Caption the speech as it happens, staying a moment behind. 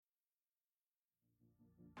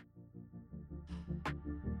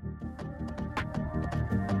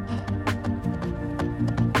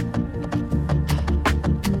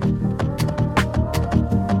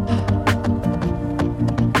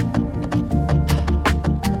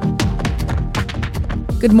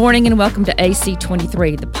Good morning and welcome to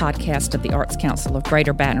AC23, the podcast of the Arts Council of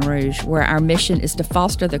Greater Baton Rouge, where our mission is to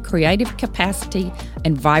foster the creative capacity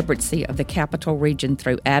and vibrancy of the Capital Region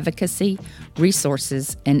through advocacy,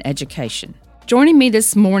 resources, and education. Joining me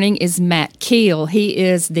this morning is Mat Keel. He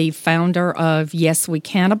is the founder of Yes We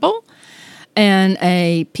Cannibal and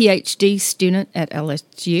a PhD student at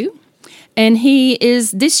LSU. And he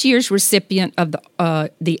is this year's recipient of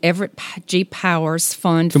the Everette Powers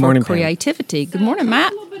Fund for Creativity. Good morning,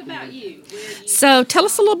 Matt. So tell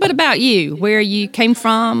us a little bit about you, where you came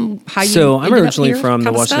from, how you So I'm originally from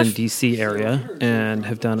the Washington, D.C. area and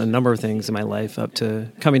have done a number of things in my life up to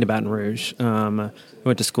coming to Baton Rouge. I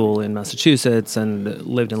went to school in Massachusetts and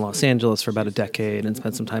lived in Los Angeles for about a decade and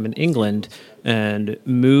spent some time in England and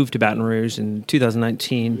moved to Baton Rouge in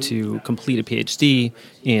 2019 to complete a PhD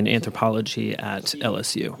in anthropology at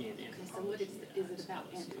LSU.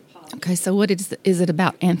 Okay, so what is it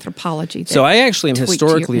about anthropology? So I actually am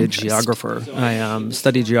historically a geographer. I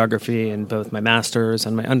studied geography in both my master's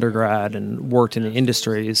and my undergrad and worked in the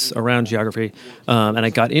industries around geography. And I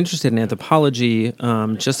got interested in anthropology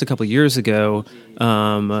just a couple of years ago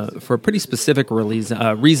for a pretty specific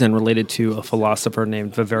reason related to a philosopher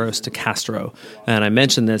named Viveros de Castro. And I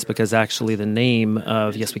mention this because actually the name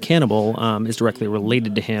of Yes We Cannibal is directly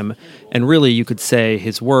related to him. And really you could say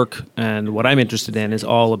his work and what I'm interested in is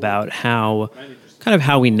all about how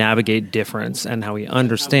we navigate difference and how we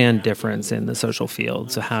understand difference in the social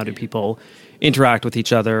field. So how do people interact with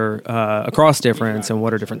each other across difference, and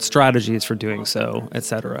what are different strategies for doing so, et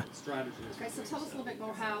cetera.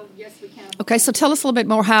 So tell us a little bit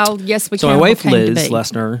more how Yes We Cannibal So my wife, came Liz to be.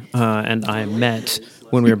 Lessner, and I met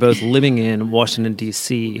when we were both living in Washington,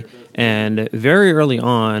 D.C., and very early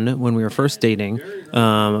on, when we were first dating,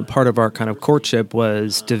 part of our kind of courtship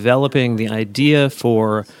was developing the idea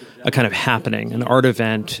for a kind of happening, an art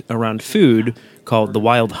event around food called The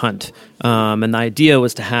Wild Hunt. And the idea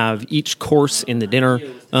was to have each course in the dinner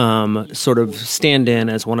sort of stand in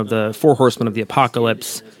as one of the four horsemen of the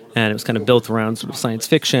apocalypse. And it was kind of built around sort of science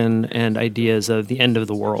fiction and ideas of the end of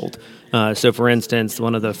the world. So, for instance,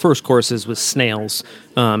 one of the first courses was snails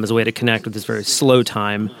as a way to connect with this very slow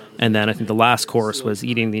time. And then I think the last course was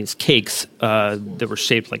eating these cakes that were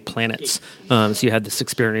shaped like planets. So you had this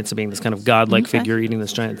experience of being this kind of godlike figure eating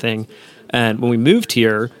this giant thing. And when we moved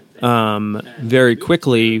here, very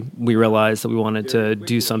quickly we realized that we wanted to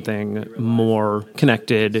do something more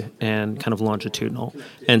connected and kind of longitudinal.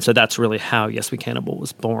 And so that's really how Yes We Cannibal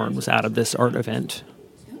was born, was out of this art event.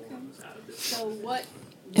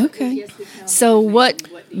 So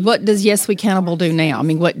what does Yes We Cannibal do now? I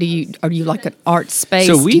mean, are you like an art space?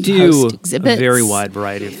 So we do a very wide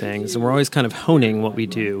variety of things, and we're always kind of honing what we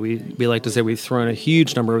do. We like to say we've thrown a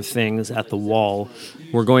huge number of things at the wall.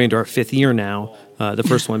 We're going into our fifth year now, the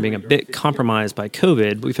first one being a bit compromised by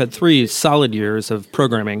COVID. We've had 3 solid years of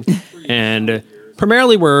programming, and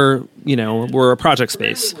primarily we're a project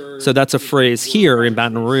space. So that's a phrase here in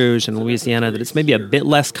Baton Rouge and Louisiana that it's maybe a bit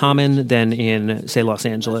less common than in, say, Los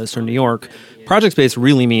Angeles or New York. Project space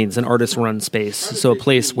really means an artist-run space, so a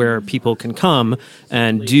place where people can come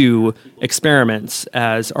and do experiments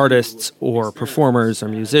as artists or performers or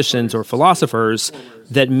musicians or philosophers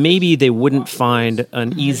that maybe they wouldn't find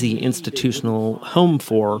an easy institutional home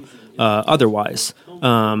for otherwise.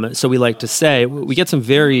 So we like to say, we get some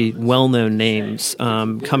very well-known names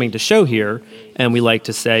coming to show here, and we like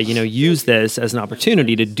to say, use this as an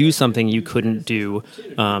opportunity to do something you couldn't do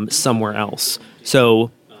somewhere else.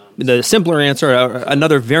 So the simpler answer,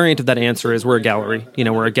 another variant of that answer is we're a gallery.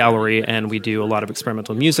 We're a gallery, and we do a lot of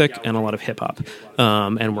experimental music and a lot of hip-hop.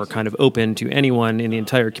 And we're kind of open to anyone in the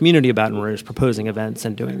entire community of Baton Rouge proposing events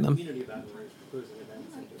and doing them.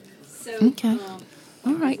 Okay.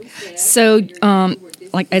 All right. So,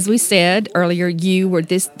 like as we said earlier, you were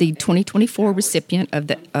the 2024 recipient of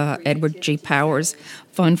the Everette Powers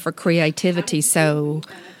Fund for Creativity. So,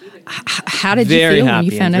 how did you feel when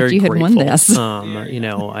you found out you had won this?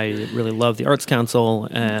 I really love the Arts Council,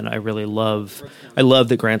 and I love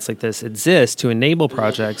that grants like this exist to enable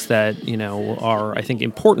projects that are, I think,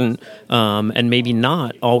 important and maybe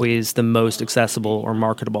not always the most accessible or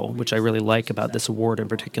marketable, which I really like about this award in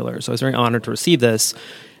particular. So I was very honored to receive this.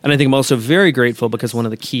 And I think I'm also very grateful because one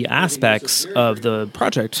of the key aspects of the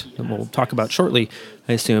project, that we'll talk about shortly,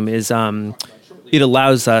 I assume, is it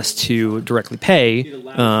allows us to directly pay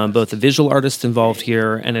both the visual artists involved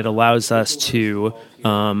here, and it allows us to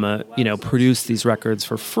produce these records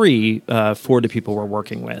for free for the people we're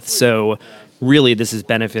working with. So really this is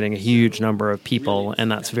benefiting a huge number of people,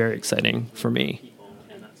 and that's very exciting for me.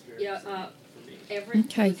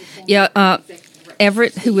 Okay. Yeah,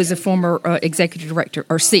 Everette, who was a former executive director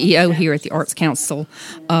or CEO here at the Arts Council,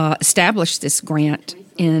 established this grant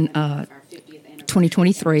in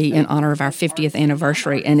 2023 in honor of our 50th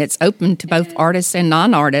anniversary, and it's open to both artists and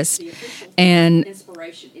non-artists. And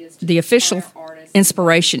the official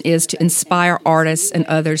inspiration is to inspire artists and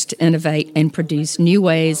others to innovate and produce new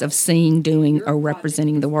ways of seeing, doing, or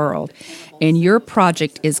representing the world. And your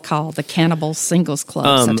project is called the Cannibal Singles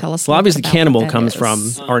Club. So tell us well, obviously, about cannibal what that comes is.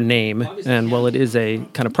 from our name. And while it is a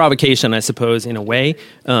kind of provocation, I suppose, in a way,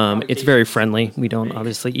 it's very friendly. We don't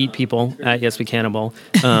obviously eat people at Yes We Cannibal.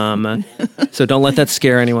 So don't let that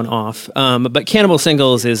scare anyone off. But Cannibal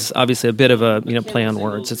Singles is obviously a bit of a play on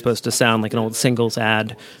words. It's supposed to sound like an old singles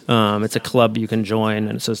ad. It's a club you can join,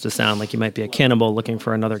 and it's supposed to sound like you might be a cannibal looking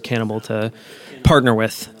for another cannibal to partner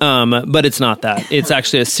with. But it's not that. It's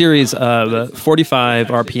actually a series of 45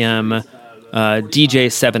 RPM DJ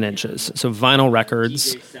 7 inches, so vinyl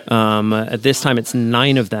records. At this time, it's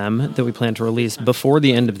 9 of them that we plan to release before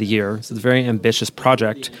the end of the year. So it's a very ambitious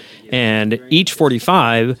project. And each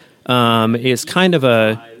 45 is kind of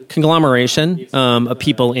a conglomeration of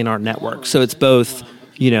people in our network. So it's both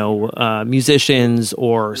musicians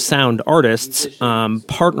or sound artists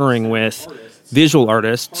partnering with visual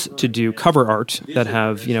artists to do cover art that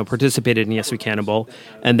have participated in Yes We Cannibal,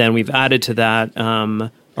 and then we've added to that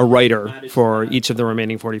a writer for each of the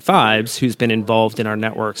remaining 45s who's been involved in our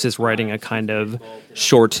networks is writing a kind of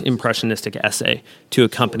short impressionistic essay to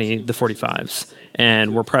accompany the 45s.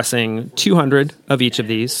 And we're pressing 200 of each of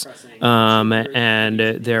these, and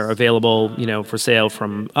they're available, for sale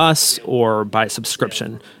from us or by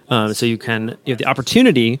subscription. So you have the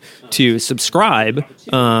opportunity to subscribe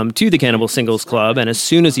to the Cannibal Singles Club, and as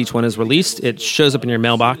soon as each one is released, it shows up in your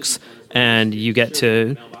mailbox, and you get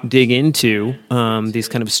to dig into these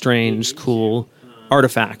kind of strange, cool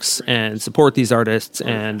artifacts and support these artists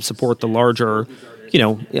and support the larger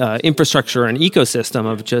infrastructure and ecosystem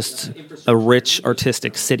of just a rich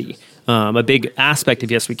artistic city. A big aspect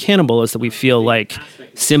of Yes We Cannibal is that we feel like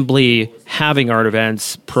simply having art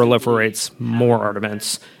events proliferates more art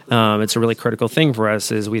events. It's a really critical thing for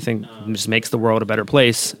us, is we think it just makes the world a better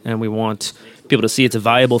place, and we want people to see it's a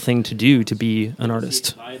viable thing to do to be an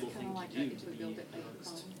artist.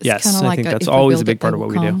 Yes, I think that's always a big part of what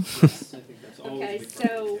we do.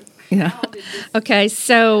 Okay,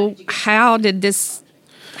 so how did you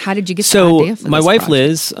get the idea for my this wife project?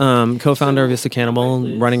 Liz, co-founder of Yes We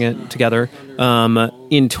Cannibal, running it together.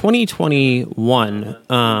 In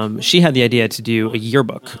 2021, she had the idea to do a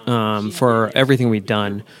yearbook for everything we'd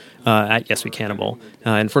done at Yes We Cannibal.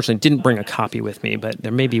 Unfortunately, didn't bring a copy with me, but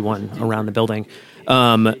there may be one around the building.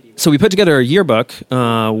 So we put together a yearbook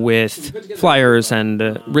with flyers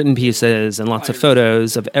and written pieces and lots of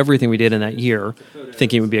photos of everything we did in that year,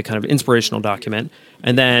 thinking it would be a kind of inspirational document.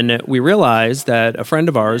 And then we realized that a friend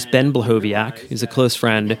of ours, Ben Blahoviak, who's a close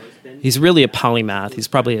friend, he's really a polymath. He's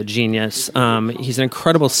probably a genius. He's an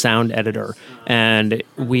incredible sound editor. And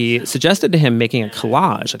we suggested to him making a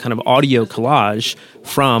collage, a kind of audio collage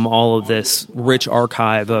from all of this rich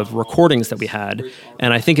archive of recordings that we had.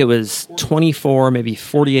 And I think it was 24, maybe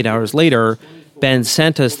 48 hours later, Ben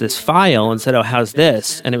sent us this file and said, "Oh, how's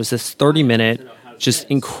this?" And it was this 30-minute, just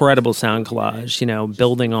incredible sound collage,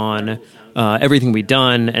 building on everything we'd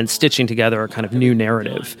done and stitching together a kind of new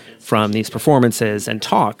narrative from these performances and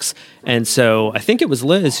talks. And so I think it was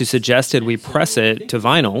Liz who suggested we press it to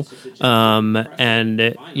vinyl. And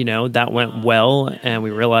that went well, and we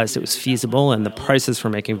realized it was feasible, and the prices for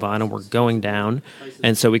making vinyl were going down.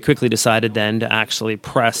 And so we quickly decided then to actually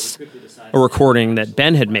press a recording that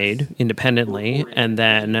Ben had made independently. And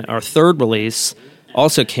then our third release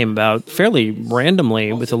also came about fairly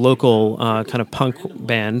randomly with a local kind of punk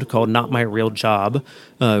band called Not My Real Job.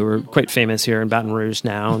 We're quite famous here in Baton Rouge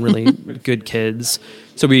now, and really good kids.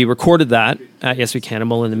 So we recorded that at Yes We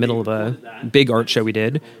Cannibal in the middle of a big art show we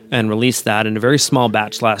did, and released that in a very small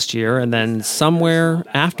batch last year. And then somewhere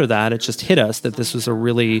after that, it just hit us that this was a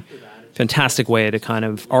really fantastic way to kind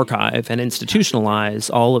of archive and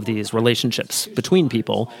institutionalize all of these relationships between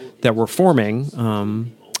people that were forming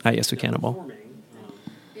at Yes We Cannibal.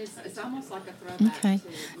 Okay,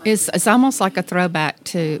 it's almost like a throwback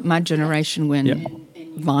to my generation when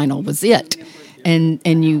vinyl was it,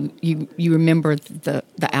 and you remember the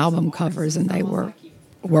album covers, and they were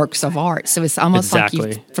works of art. So it's almost Exactly.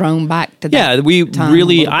 like you've thrown back to that. Yeah, we time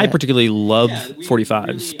really, a little I bit. particularly love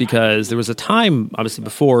 45s because there was a time, obviously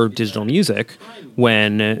before digital music,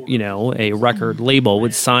 when, you know, a record label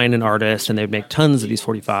would sign an artist and they'd make tons of these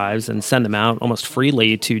 45s and send them out almost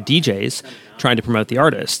freely to DJs trying to promote the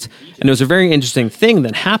artist. And it was a very interesting thing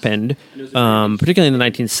that happened, particularly in the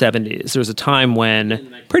 1970s. There was a time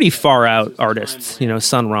when pretty far out artists, you know,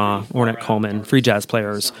 Sun Ra, Ornette Coleman, free jazz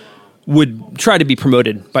players, would try to be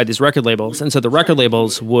promoted by these record labels. And so the record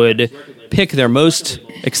labels would pick their most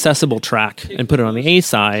accessible track and put it on the A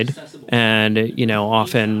side and, you know,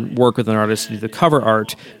 often work with an artist to do the cover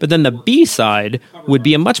art. But then the B side would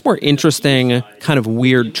be a much more interesting kind of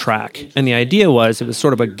weird track. And the idea was it was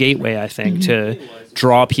sort of a gateway, I think, to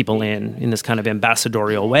draw people in this kind of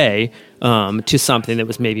ambassadorial way to something that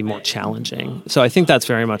was maybe more challenging. So I think that's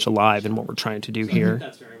very much alive in what we're trying to do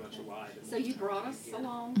here. So you brought us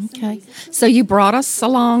along. Okay. So you brought us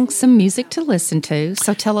along some music to listen to.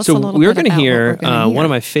 So tell us a little bit we're about going to hear what we're gonna hear. one of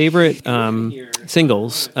my favorite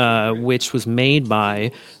singles, which was made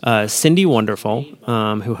by Cindy Wonderful,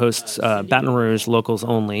 who hosts Baton Rouge Locals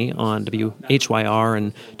Only on WHYR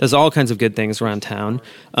and does all kinds of good things around town.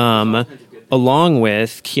 Along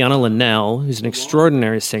with Kiana Linnell, who's an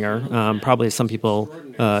extraordinary singer. Probably some people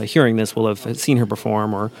hearing this will have seen her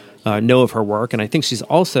perform or know of her work. And I think she's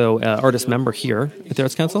also an artist member here at the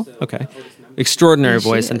Arts Council. Okay. Extraordinary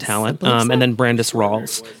voice and talent. And then Brandis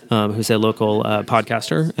Rawls, who's a local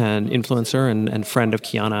podcaster and influencer and friend of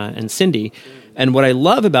Kiana and Cindy. And what I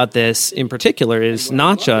love about this in particular is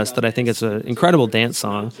not just that I think it's an incredible dance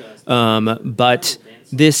song, but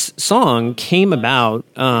this song came about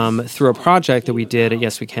through a project that we did at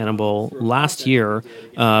Yes We Cannibal last year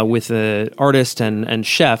with an artist and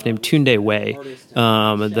chef named Tunde Wei.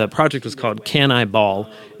 The project was called Can I Ball?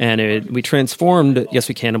 And we transformed Yes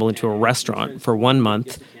We Cannibal into a restaurant for 1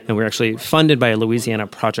 month. And we were actually funded by a Louisiana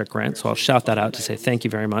project grant. So I'll shout that out to say thank you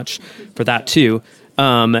very much for that too.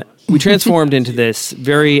 We transformed into this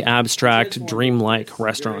very abstract, dreamlike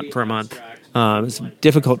restaurant for a month. It was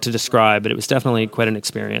difficult to describe, but it was definitely quite an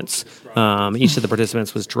experience. Each of the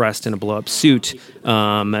participants was dressed in a blow-up suit,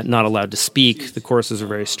 not allowed to speak. The courses were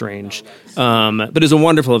very strange. But it was a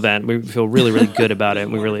wonderful event. We feel really, really good about it,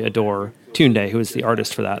 and we really adore Tunde, who is the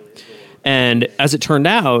artist for that. And as it turned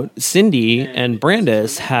out, Cindy and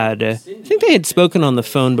Brandis I think they had spoken on the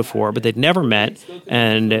phone before, but they'd never met,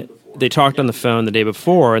 and they talked on the phone the day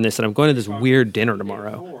before, and they said, I'm going to this weird dinner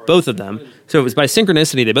tomorrow, both of them. So it was by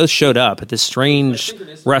synchronicity, they both showed up at this strange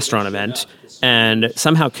restaurant event and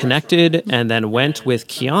somehow connected and then went with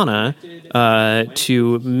Kiana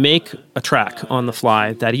to make a track on the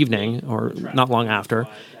fly that evening, or not long after.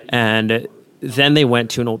 And then they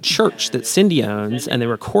went to an old church that Cindy owns, and they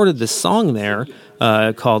recorded this song there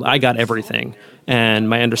called I Got Everything. And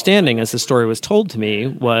my understanding, as the story was told to me,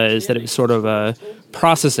 was that it was sort of a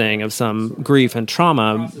processing of some grief and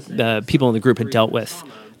trauma that people in the group had dealt with.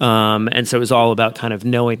 And so it was all about kind of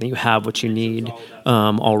knowing that you have what you need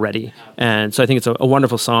already. And so I think it's a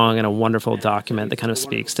wonderful song and a wonderful document that kind of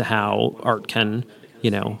speaks to how art can,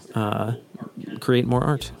 create more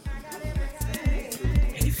art.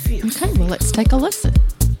 Okay, well, let's take a listen.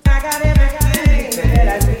 I got everything that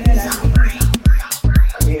I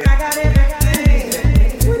need. I got everything.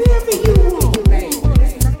 Whatever you want, baby.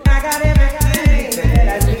 I got everything that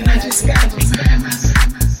I need. I just got to find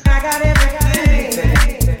myself. I got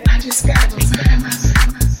everything. I just got to find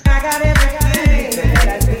myself. I got everything that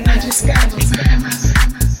I need. I just got to find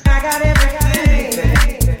myself. I got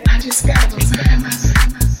everything. I just got to find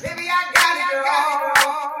myself. Baby, I got it all.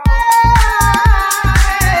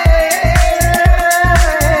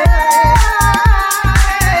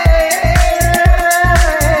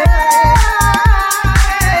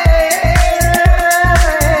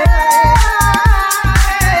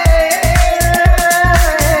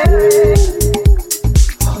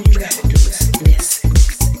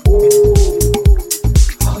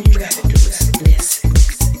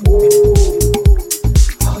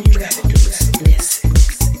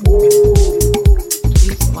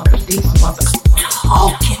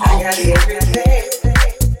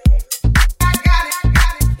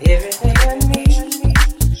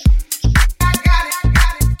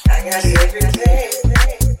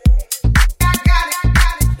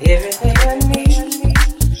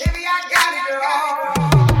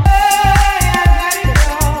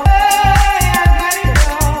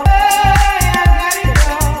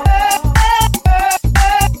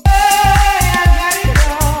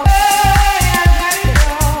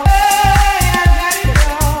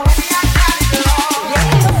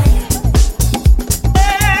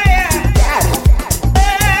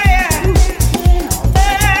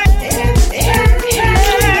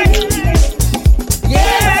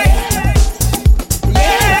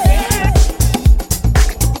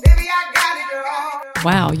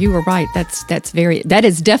 were right. That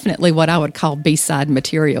is definitely what I would call B-side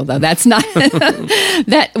material, though. That's not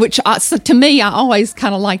so to me, I always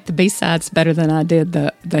kind of liked the B-sides better than I did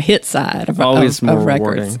the hit side of records.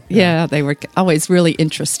 Rewarding. Yeah, they were always really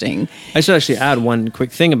interesting. I should actually add one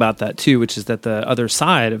quick thing about that too, which is that the other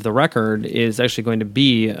side of the record is actually going to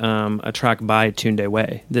be a track by Tunde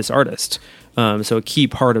Way, this artist. So a key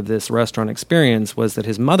part of this restaurant experience was that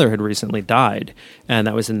his mother had recently died, and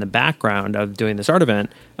that was in the background of doing this art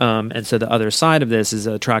event. And so the other side of this is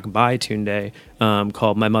a track by Tunde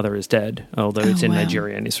called "My Mother Is Dead," although it's in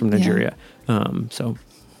Nigeria, and he's from Nigeria. So,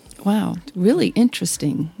 wow, really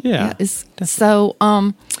interesting. Yeah. So,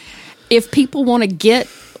 if people want to get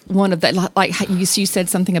one of that, like you said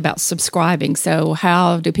something about subscribing. So,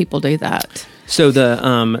 how do people do that? So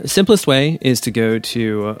the simplest way is to go to,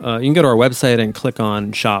 you can go to our website and click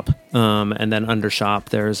on shop, and then under shop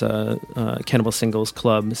there's a Cannibal Singles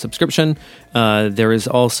Club subscription. There is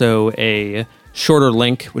also a shorter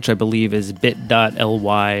link, which I believe is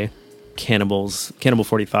bit.ly Cannibal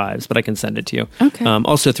 45s, but I can send it to you. Okay.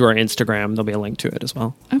 Also through our Instagram, there'll be a link to it as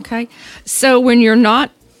well. Okay. So when you're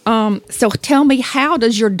not, so tell me, how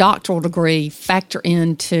does your doctoral degree factor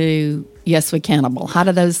into Yes We Cannibal? How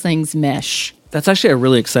do those things mesh? That's actually a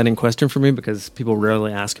really exciting question for me because people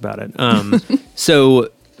rarely ask about it. So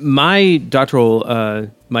my doctoral,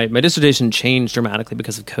 my dissertation changed dramatically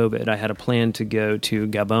because of COVID. I had a plan to go to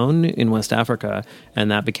Gabon in West Africa, and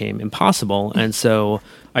that became impossible. And so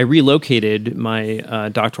I relocated my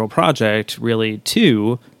doctoral project really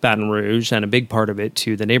to Baton Rouge, and a big part of it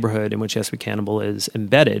to the neighborhood in which Yes We Cannibal is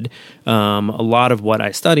embedded. A lot of what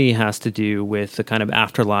I study has to do with the kind of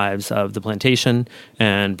afterlives of the plantation,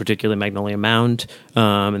 and particularly Magnolia Mound,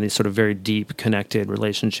 and these sort of very deep connected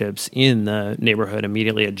relationships in the neighborhood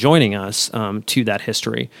immediately adjoining us to that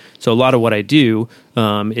history. So a lot of what I do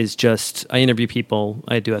is just, I interview people,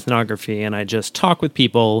 I do ethnography, and I just talk with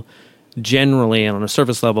people generally and on a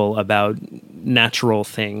surface level about natural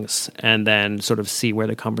things, and then sort of see where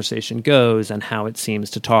the conversation goes and how it seems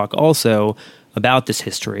to talk also about this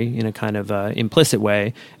history in a kind of implicit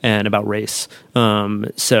way, and about race.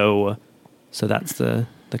 So that's the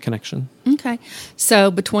connection. Okay.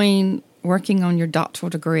 So between working on your doctoral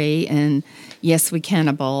degree and Yes We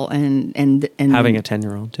Cannibal and having a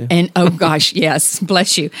 10-year-old too. And oh gosh, yes,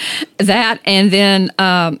 bless you. That, and then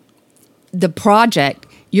the project,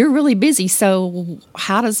 you're really busy. So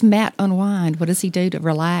how does Matt unwind? What does he do to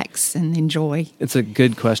relax and enjoy? It's a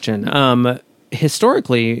good question.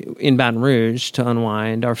 Historically, in Baton Rouge, to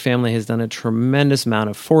unwind, our family has done a tremendous amount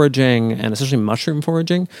of foraging, and especially mushroom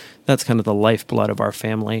foraging. That's kind of the lifeblood of our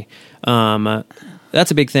family. That's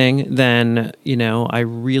a big thing. Then, I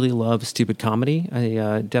really love stupid comedy.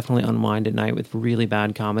 I definitely unwind at night with really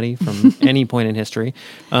bad comedy from any point in history.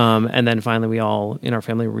 And then finally, we all in our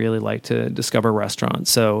family really like to discover restaurants.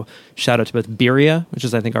 So shout out to both Birria, which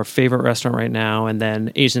is I think our favorite restaurant right now, and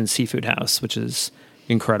then Asian Seafood House, which is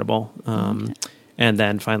incredible. And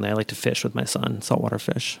then finally, I like to fish with my son, saltwater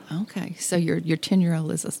fish. Okay, so your 10-year-old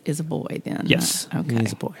is a boy then? Yes, okay.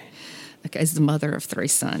 He's a boy. Okay, as the mother of 3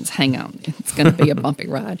 sons. Hang on, it's going to be a bumpy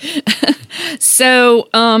ride. So,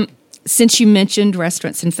 since you mentioned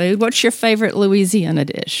restaurants and food, what's your favorite Louisiana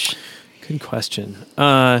dish? Good question.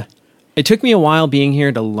 It took me a while being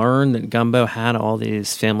here to learn that gumbo had all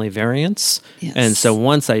these family variants. Yes. And so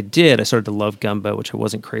once I did, I started to love gumbo, which I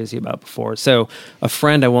wasn't crazy about before. So a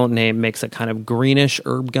friend I won't name makes a kind of greenish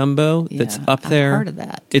herb gumbo that's up there. I've heard of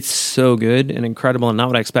that. It's so good and incredible and not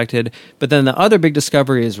what I expected. But then the other big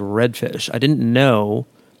discovery is redfish. I didn't know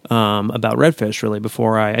about redfish really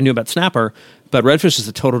before I knew about snapper, but redfish is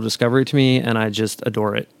a total discovery to me, and I just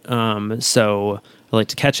adore it. So I like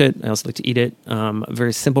to catch it. I also like to eat it. A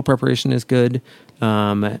very simple preparation is good.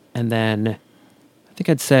 And then I think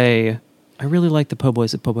I'd say I really like the po'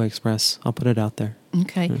 boys at Po' Boy Express. I'll put it out there.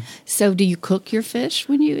 Okay. So do you cook your fish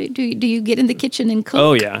when you do you get in the kitchen and cook?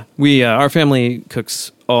 Oh yeah. We our family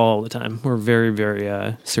cooks all the time. We're very,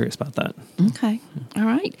 very serious about that. Okay. All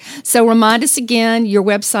right. So remind us again, your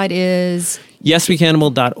website is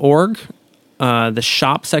yeswecannibal.org. The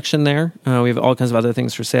shop section there. We have all kinds of other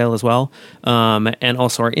things for sale as well. And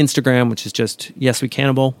also our Instagram, which is just Yes We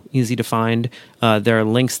Cannibal, easy to find. There are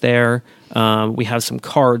links there. We have some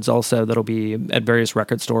cards also that'll be at various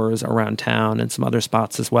record stores around town and some other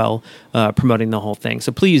spots as well, promoting the whole thing.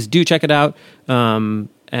 So please do check it out.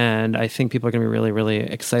 And I think people are going to be really, really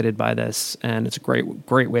excited by this. And it's a great,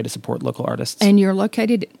 great way to support local artists. And you're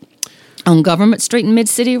located on Government Street in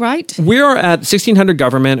Mid-City, right? We are at 1600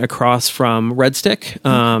 Government across from Red Stick.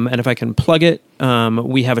 And if I can plug it,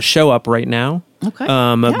 we have a show up right now Okay.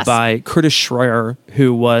 Yes. By Curtis Schroyer,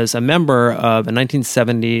 who was a member of a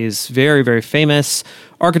 1970s very, very famous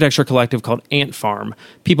architecture collective called Ant Farm.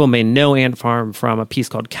 People may know Ant Farm from a piece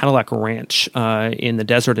called Cadillac Ranch in the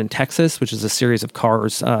desert in Texas, which is a series of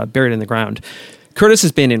cars buried in the ground. Curtis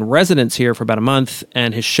has been in residence here for about a month,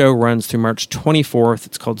 and his show runs through March 24th.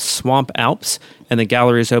 It's called Swamp Alps, and the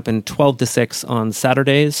gallery is open 12 to 6 on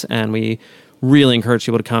Saturdays, and we really encourage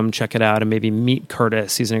people to come check it out and maybe meet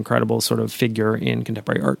Curtis. He's an incredible sort of figure in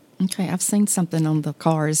contemporary art. Okay, I've seen something on the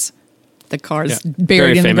cars. Yeah,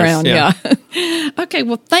 buried in famous, the ground. yeah. Okay,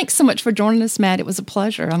 well, thanks so much for joining us, Matt. It was a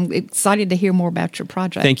pleasure. I'm excited to hear more about your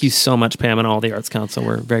project. Thank you so much, Pam, and all the Arts Council.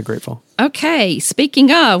 We're very grateful. Okay,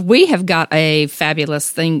 speaking of, we have got a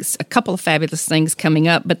couple of fabulous things coming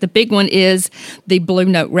up, but the big one is the Blue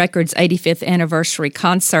Note Records 85th anniversary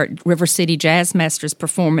concert, River City Jazz Masters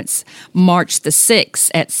performance, March the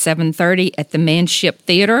 6th at 7:30 at the Manship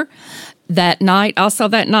Theater. That night,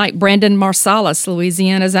 Brandon Marsalis,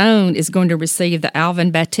 Louisiana's own, is going to receive the Alvin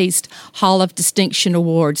Baptiste Hall of Distinction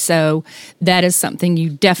Award. So that is something you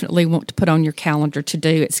definitely want to put on your calendar to do.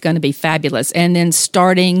 It's going to be fabulous. And then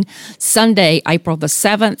starting Sunday, April the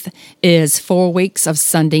 7th, is 4 weeks of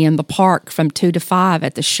Sunday in the Park from 2 to 5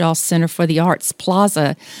 at the Shaw Center for the Arts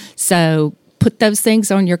Plaza. So put those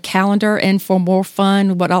things on your calendar. And for more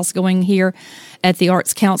fun, what else going here at the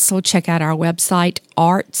Arts Council, check out our website,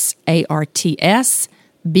 artsbr.org.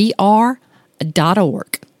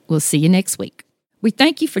 We'll see you next week. We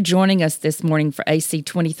thank you for joining us this morning for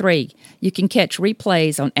AC23. You can catch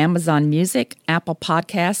replays on Amazon Music, Apple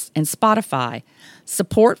Podcasts, and Spotify.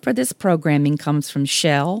 Support for this programming comes from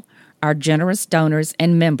Shell, our generous donors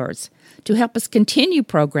and members. To help us continue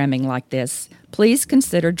programming like this, please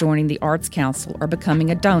consider joining the Arts Council or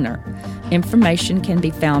becoming a donor. Information can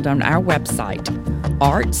be found on our website,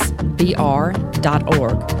 artsbr.org.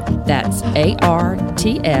 That's artsbr.org.